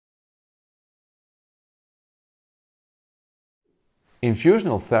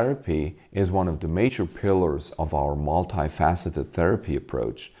Infusional therapy is one of the major pillars of our multifaceted therapy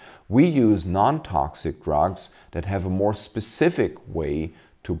approach. We use non-toxic drugs that have a more specific way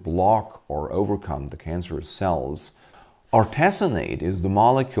to block or overcome the cancerous cells. Artesunate is the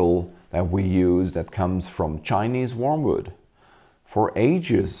molecule that we use that comes from Chinese wormwood. For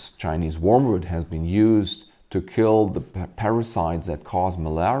ages, Chinese wormwood has been used to kill the parasites that cause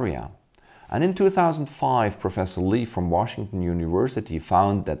malaria. And in 2005, Professor Lee from Washington University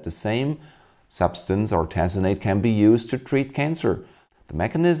found that the same substance, artesunate, can be used to treat cancer. The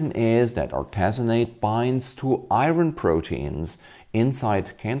mechanism is that artesunate binds to iron proteins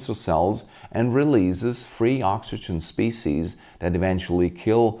inside cancer cells and releases free oxygen species that eventually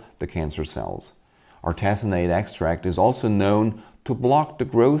kill the cancer cells. Artesunate extract is also known to block the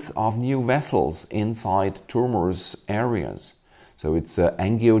growth of new vessels inside tumors areas. So it's an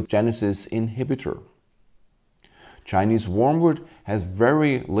angiogenesis inhibitor. Chinese wormwood has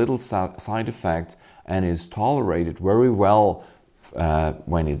very little side effects and is tolerated very well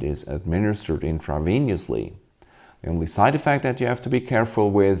when it is administered intravenously. The only side effect that you have to be careful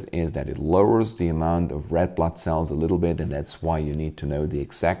with is that it lowers the amount of red blood cells a little bit, and that's why you need to know the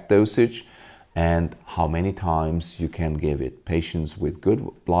exact dosage and how many times you can give it. Patients with good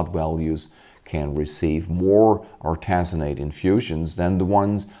blood values can receive more artesunate infusions than the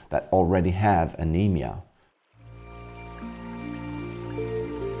ones that already have anemia.